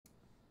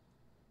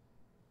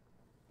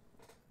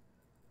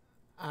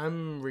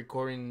I'm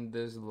recording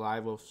this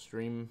live off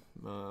stream.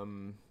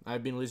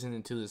 I've been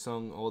listening to the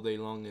song all day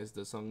long. It's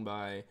the song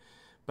by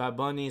Bad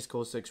Bunny. It's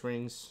called Six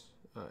Rings.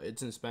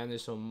 It's in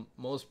Spanish, so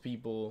most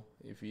people,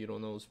 if you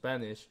don't know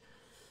Spanish,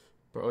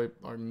 probably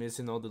are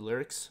missing all the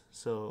lyrics.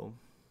 So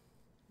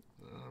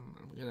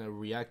I'm gonna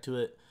react to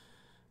it.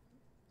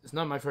 It's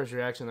not my first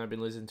reaction. I've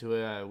been listening to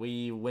it.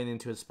 We went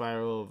into a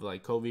spiral of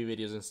like Kobe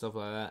videos and stuff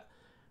like that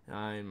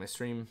in my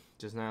stream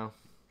just now,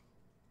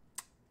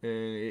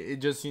 and it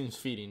just seems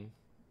fitting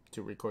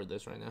to record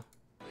this right now.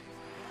 Did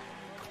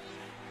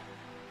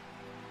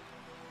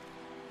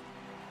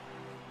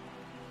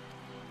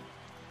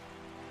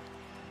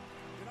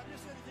I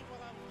miss anything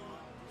while I'm gone?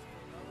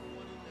 Another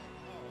one in there.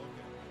 Oh,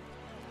 okay.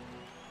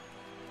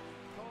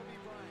 Kobe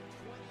Bryant,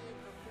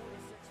 28 for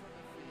 46 from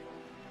the field.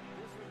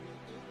 This would be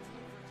 18 for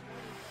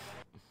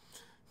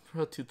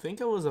 20. Bro, to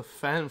think I was a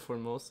fan for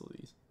most of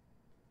these.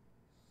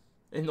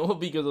 And all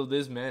because of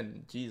this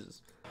man.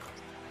 Jesus.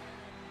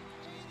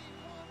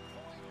 81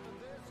 point to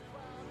this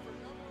crowd for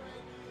number 8,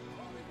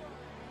 Kobe Bryant.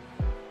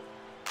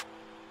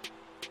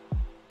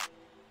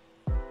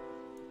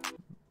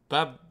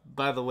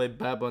 By the way,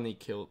 Bad Bunny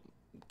killed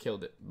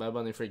it. Bad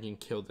Bunny freaking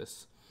killed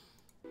this.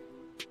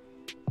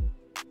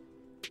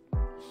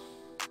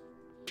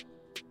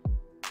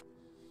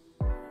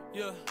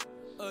 Yeah,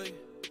 ey.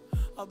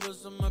 A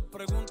veces me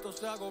pregunto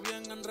si hago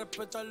bien en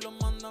respetar los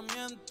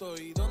mandamientos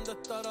y dónde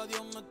estará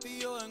Dios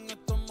metido en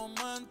estos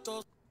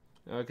momentos.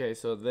 Okay,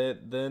 so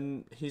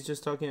then he's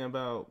just talking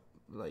about,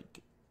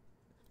 like,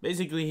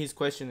 basically he's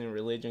questioning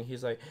religion.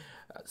 He's like,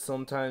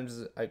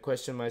 sometimes I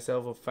question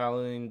myself of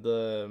following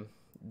the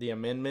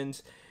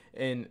amendments,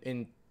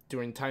 and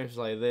during times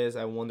like this,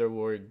 I wonder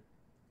where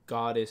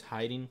God is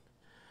hiding.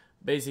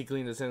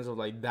 Basically, in the sense of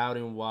like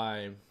doubting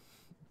why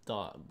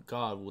God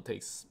will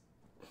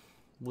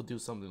do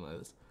something like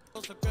this.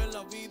 Sé que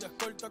la vida es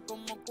corta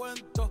como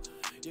cuento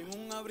y en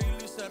un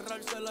abrir y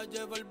cerrar se la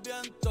lleva el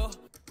viento.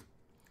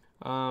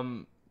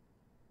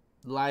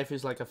 Life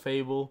is like a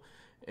fable,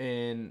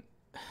 and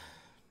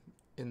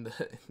in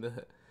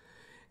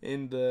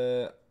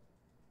the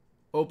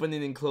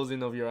opening and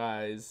closing of your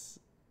eyes,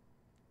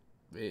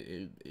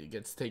 it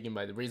gets taken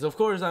by the breeze. Of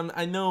course,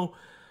 I know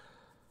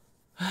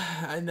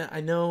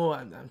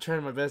I'm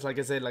trying my best. Like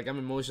I said, like, I'm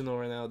emotional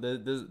right now.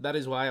 That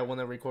is why I want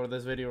to record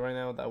this video right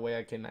now. That way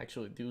I can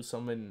actually do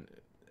something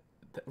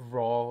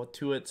raw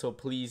to it. So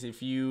please,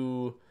 if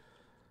you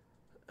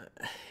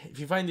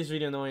find this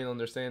video annoying,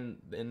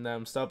 understand, and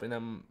I'm stopping,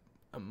 I'm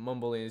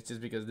mumbling, it's just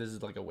because this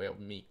is like a way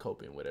of me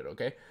coping with it,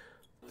 okay?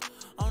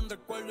 Aún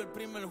recuerdo el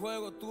primer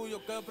juego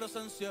tuyo que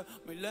presencié.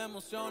 Mil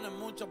emociones,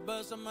 muchas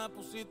veces me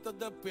pusiste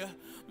de pie.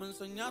 Me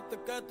enseñaste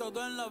que todo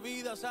en la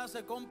vida se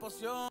hace con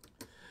pasión.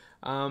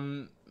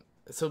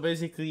 So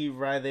basically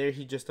right there,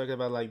 he just talked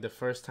about like the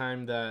first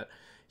time that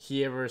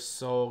he ever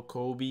saw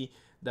Kobe,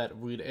 that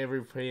with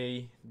every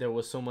play there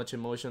was so much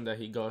emotion that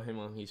he got him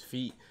on his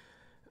feet.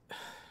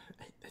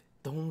 I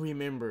don't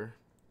remember.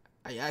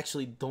 I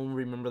actually don't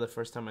remember the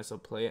first time I saw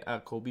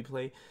Kobe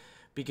play,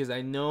 because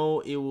I know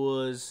it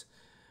was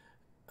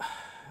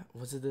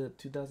it the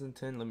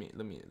 2010? Let me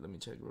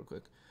check real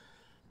quick,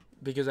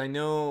 because I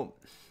know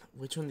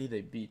which one did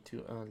they beat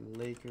to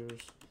Lakers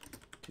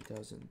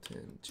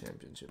 2010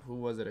 championship. Who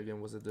was it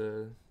again? Was it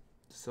the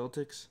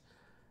Celtics?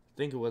 I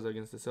think it was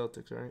against the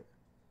Celtics, right?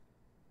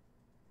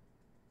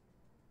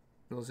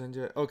 Los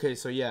Angeles. Okay,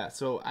 so yeah,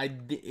 so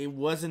it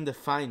wasn't the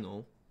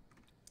final.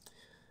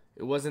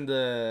 It wasn't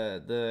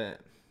the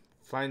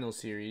final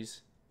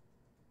series,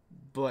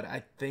 but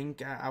I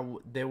think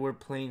they were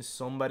playing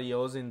somebody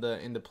else in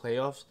the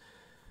playoffs,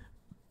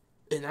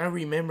 and I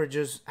remember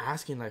just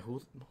asking like,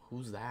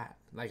 who's that?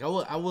 Like, I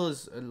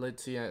was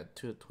let's see, at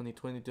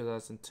 2020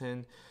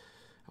 2010,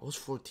 I was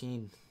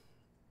 14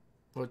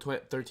 or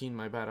 13.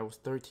 My bad, I was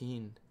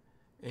 13,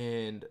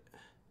 and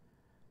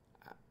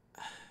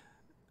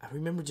I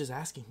remember just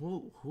asking,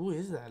 who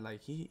is that?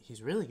 Like,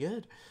 he's really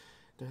good.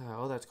 They're like,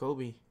 oh, that's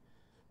Kobe.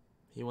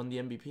 He won the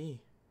MVP.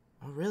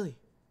 Oh, really?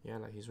 Yeah,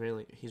 like, he's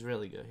really good. He's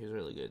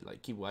really good.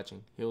 Like, keep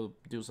watching. He'll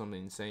do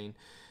something insane.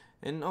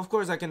 And of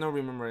course, I cannot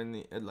remember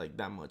any like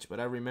that much, but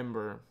I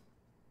remember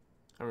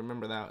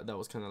that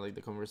was kind of like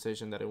the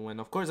conversation that it went.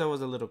 Of course, I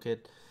was a little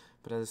kid,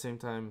 but at the same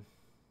time.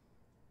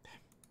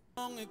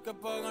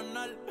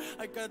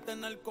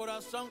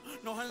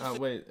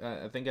 Wait,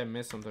 I think I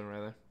missed something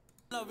right there.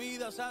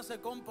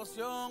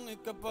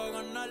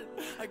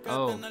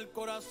 Oh.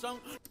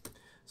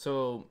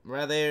 So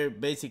right there,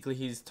 basically,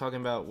 he's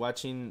talking about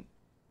watching.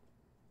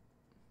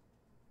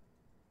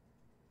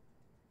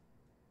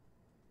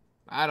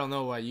 I don't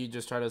know what you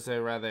just tried to say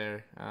right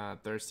there,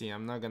 Thirsty.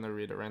 I'm not gonna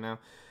read it right now.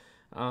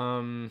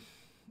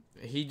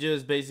 He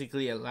just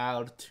basically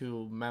allowed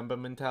to Mamba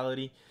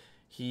mentality.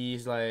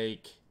 He's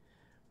like,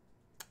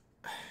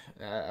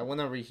 I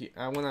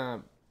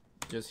wanna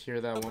just hear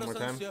that one more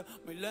time.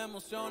 Mil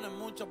emociones,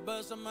 muchas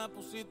veces me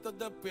pusiste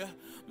de pie.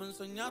 Me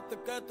enseñaste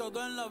que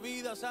todo en la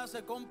vida se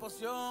hace con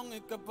pasión y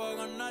que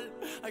para ganar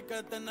hay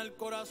que tener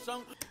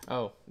corazón.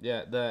 Oh,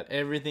 yeah, that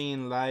everything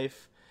in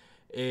life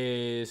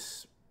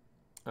is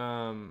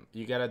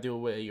You gotta do it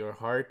with your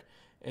heart,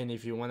 and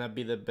if you wanna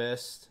be the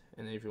best,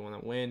 and if you wanna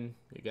win,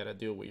 you gotta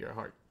do it with your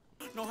heart.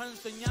 Nos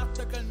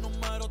enseñaste que el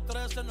número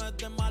 13 no es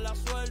de mala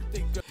suerte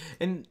y que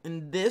And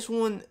this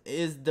one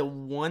is the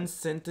one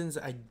sentence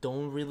I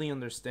don't really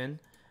understand,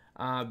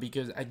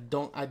 because I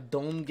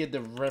don't get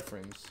the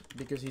reference,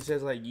 because he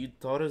says like, you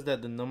taught us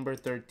that the number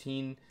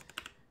 13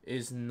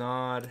 is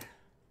not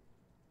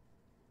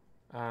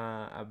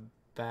a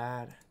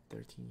bad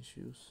 13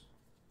 shoes.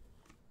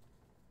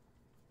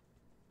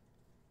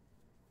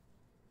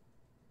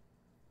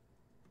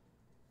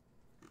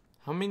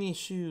 How many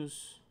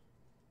shoes?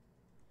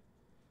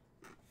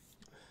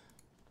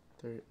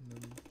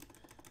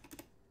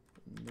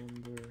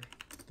 Number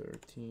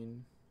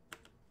 13.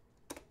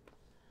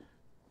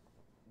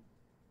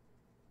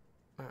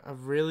 I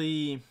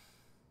really.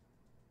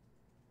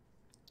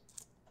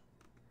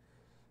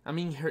 I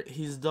mean,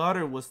 his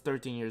daughter was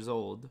 13 years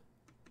old.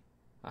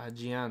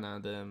 Gianna,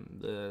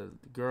 the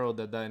girl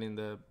that died in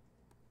the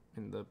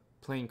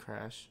plane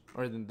crash,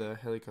 or in the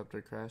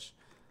helicopter crash.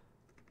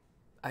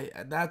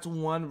 That's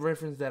one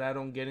reference that I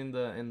don't get in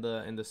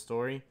the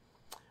story,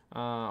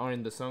 or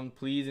in the song.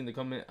 Please, in the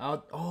comment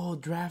out. Oh,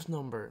 draft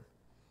number.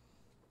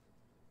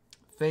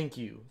 Thank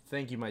you.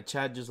 My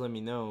chat just let me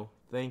know.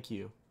 Thank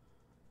you.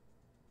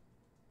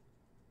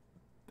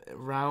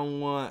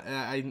 Round 1.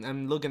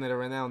 I'm looking at it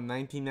right now.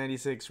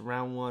 1996,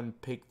 round 1,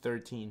 pick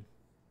 13.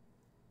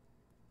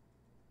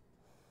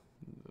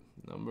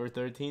 Number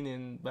 13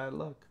 in bad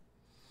luck.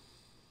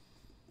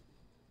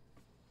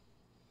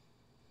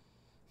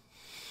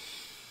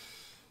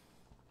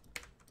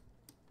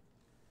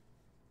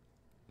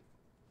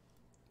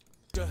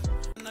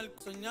 en el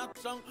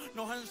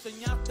nos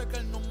enseñaste que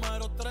el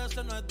número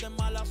 13 no es de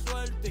mala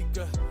suerte y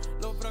que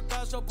los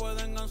fracasos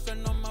pueden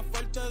hacernos más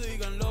fuertes,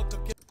 digan lo que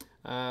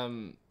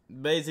quieran.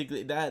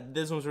 Basically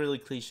this one's really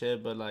cliche,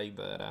 but like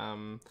that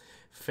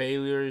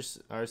failures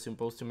are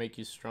supposed to make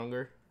you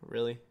stronger.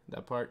 Really,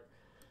 that part.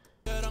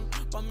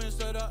 Pa' mí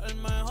será el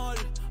mejor,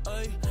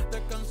 ay,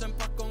 descansa en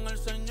paz con el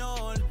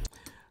Señor.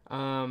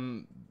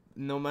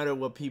 No matter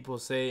what people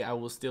say, I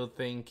will still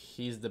think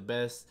he's the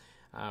best.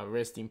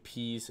 Rest in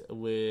peace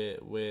with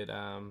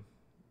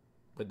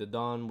the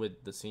Don,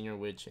 with the senior,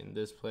 which in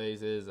this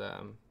place is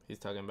he's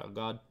talking about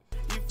God.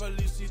 Y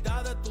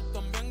felicidades, tú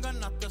también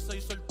ganaste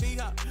 6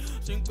 sortijas,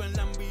 5 en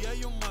la NBA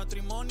y un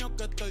matrimonio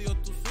que te dio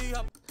tus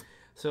hijas.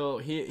 So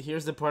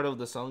here's the part of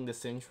the song, the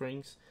 6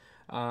 rings.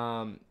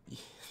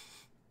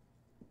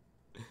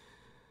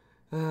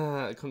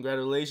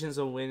 Congratulations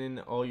on winning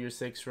all your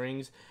 6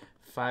 rings,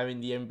 5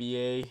 in the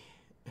NBA,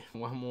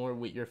 and 1 more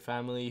with your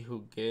family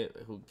who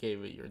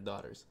gave it your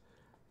daughters.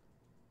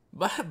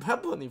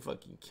 Bad Bunny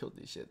fucking killed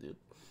this shit, dude.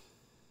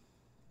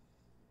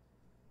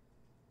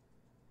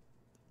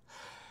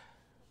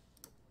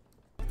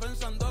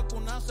 Pensando que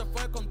una se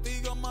fue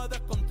contigo me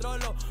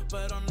descontrolo,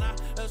 pero nah,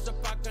 eso es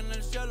pa' que en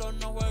el cielo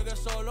no juegue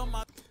solo.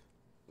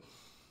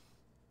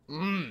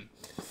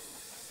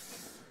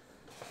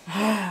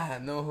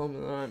 No,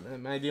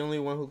 am I the only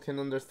one who can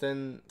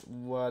understand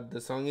what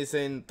the song is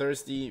saying?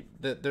 Thirsty.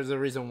 There's a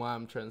reason why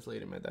I'm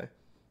translating, my guy.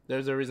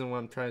 There's a reason why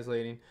I'm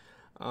translating.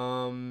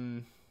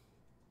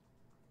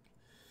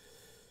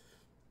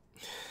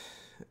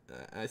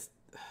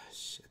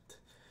 Shit.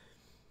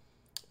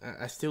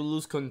 I still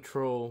lose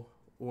control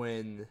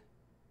when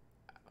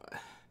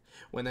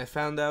I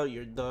found out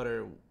your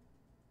daughter.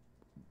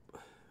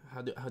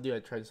 How do I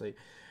translate?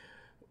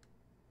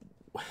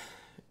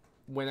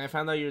 When I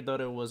found out your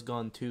daughter was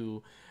gone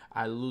too,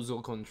 I lose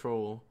all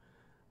control.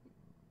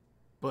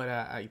 But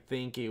I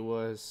think it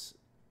was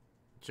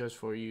just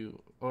for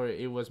you, or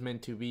it was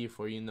meant to be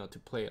for you not to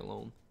play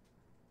alone.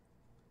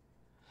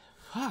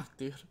 Fuck,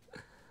 dude.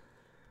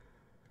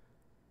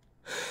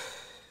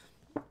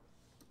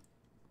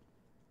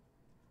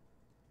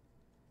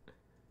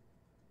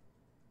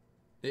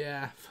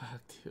 Yeah,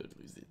 fuck, dude,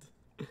 lose it.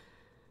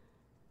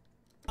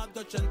 Más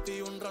de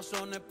 81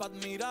 razones para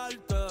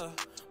admirarte,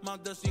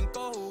 más de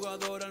 5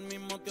 jugadores al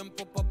mismo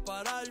tiempo para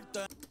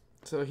pararte.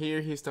 So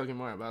here he's talking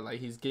more about like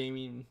his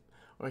gaming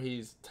or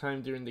his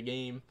time during the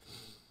game.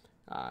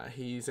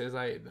 He says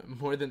like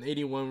more than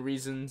 81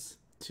 reasons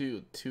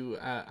to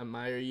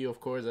admire you,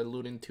 of course,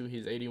 alluding to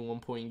his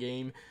 81-point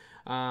game.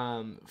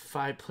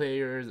 5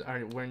 players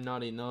were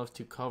not enough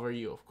to cover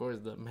you, of course,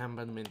 the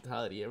Mamba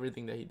mentality,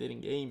 everything that he did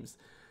in games.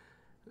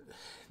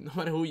 No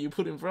matter who you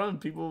put in front,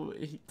 people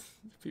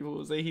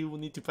will say he will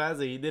need to pass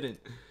it. He didn't,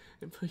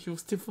 but he will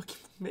still fucking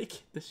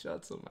make the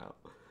shot somehow.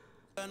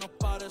 Nos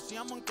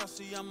parecíamos en que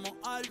hacíamos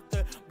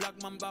arte.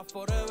 Black Mamba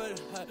forever,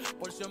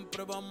 por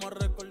siempre vamos a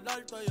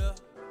recordarte, yeah.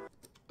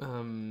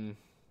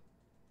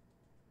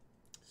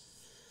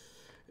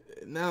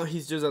 Now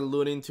he's just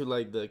alluding to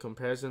like the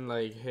comparison,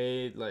 like,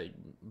 hey, like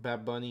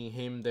Bad Bunny and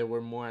him, they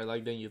were more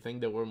alike than you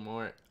think. They were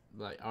more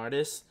like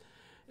artists,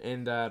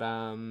 and that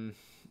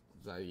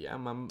like, yeah,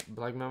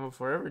 Black Mamba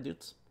forever,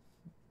 dudes.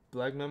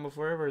 Black Mamba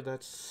forever.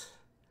 That's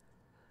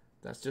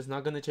just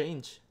not gonna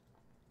change.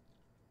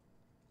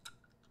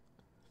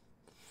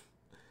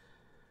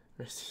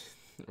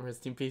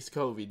 Rest in peace,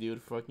 Kobe,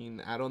 dude.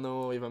 Fucking, I don't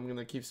know if I'm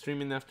gonna keep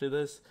streaming after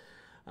this.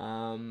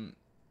 Um,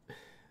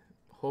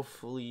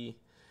 hopefully,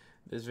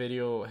 this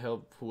video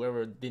helped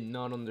whoever did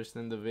not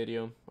understand the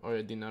video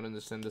or did not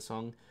understand the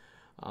song.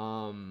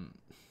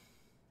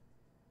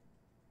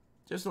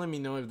 Just let me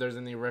know if there's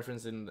any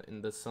reference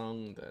in the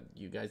song that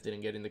you guys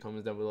didn't get in the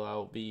comments down below.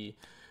 I'll be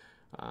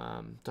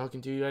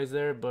talking to you guys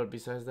there. But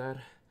besides that,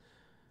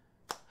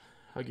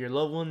 hug your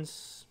loved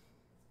ones.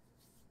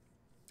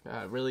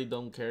 I really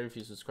don't care if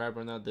you subscribe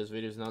or not. This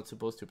video is not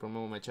supposed to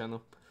promote my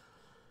channel.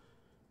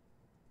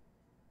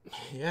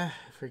 Yeah,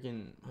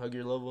 freaking hug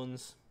your loved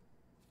ones.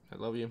 I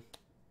love you.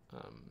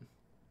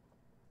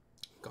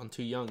 Gone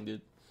too young,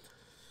 dude.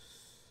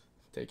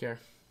 Take care.